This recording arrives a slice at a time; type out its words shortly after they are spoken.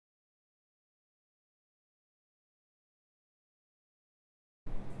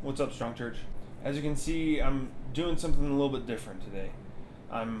What's up, Strong Church? As you can see, I'm doing something a little bit different today.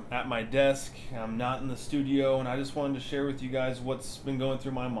 I'm at my desk, I'm not in the studio, and I just wanted to share with you guys what's been going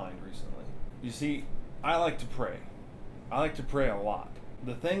through my mind recently. You see, I like to pray. I like to pray a lot.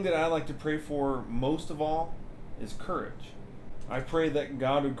 The thing that I like to pray for most of all is courage. I pray that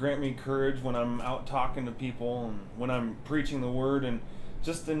God would grant me courage when I'm out talking to people and when I'm preaching the word and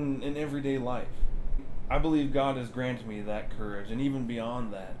just in everyday life. I believe God has granted me that courage, and even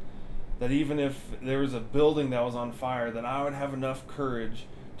beyond that, that even if there was a building that was on fire, that I would have enough courage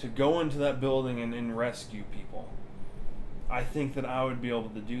to go into that building and rescue people. I think that I would be able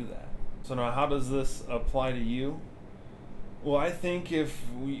to do that. So now, how does this apply to you? Well, I think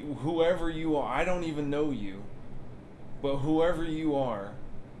whoever you are, I don't even know you, but whoever you are,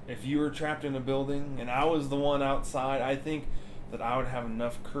 if you were trapped in a building and I was the one outside, I think that I would have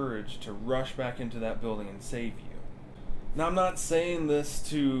enough courage to rush back into that building and save you. Now, I'm not saying this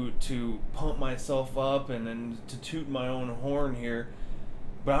to pump myself up and to toot my own horn here,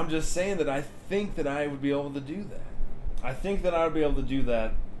 but I'm just saying that I think that I would be able to do that. I think that I would be able to do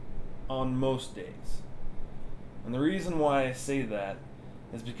that on most days. And the reason why I say that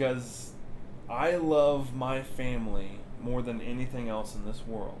is because I love my family more than anything else in this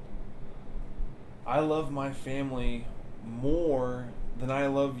world. I love my family more than I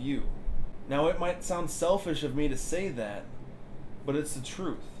love you. Now, it might sound selfish of me to say that, but it's the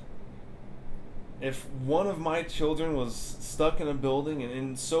truth. If one of my children was stuck in a building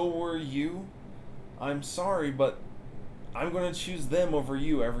and so were you, I'm sorry, but I'm going to choose them over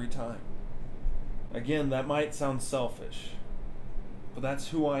you every time. Again, that might sound selfish, but that's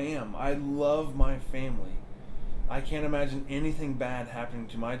who I am. I love my family. I can't imagine anything bad happening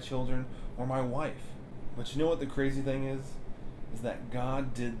to my children or my wife. But you know what the crazy thing is? Is that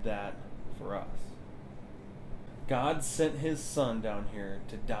God did that for us. God sent his son down here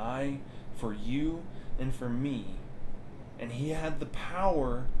to die for you and for me. And he had the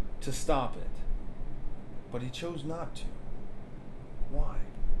power to stop it. But he chose not to. Why?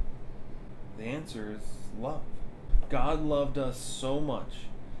 The answer is love. God loved us so much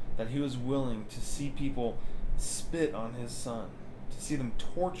that he was willing to see people spit on his son, to see them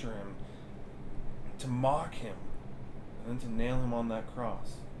torture him, to mock him, and then to nail him on that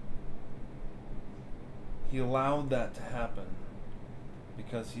cross. He allowed that to happen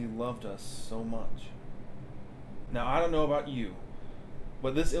because he loved us so much. Now, I don't know about you,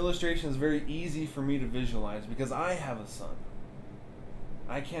 but this illustration is very easy for me to visualize because I have a son.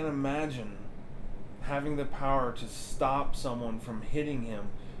 I can't imagine having the power to stop someone from hitting him,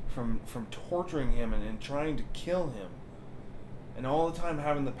 from torturing him and trying to kill him, and all the time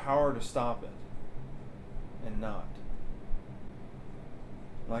having the power to stop it and not.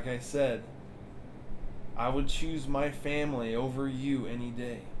 Like I said, I would choose my family over you any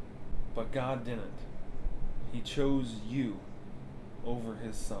day, but God didn't. He chose you over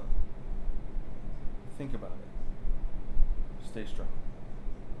his son. Think about it. Stay strong.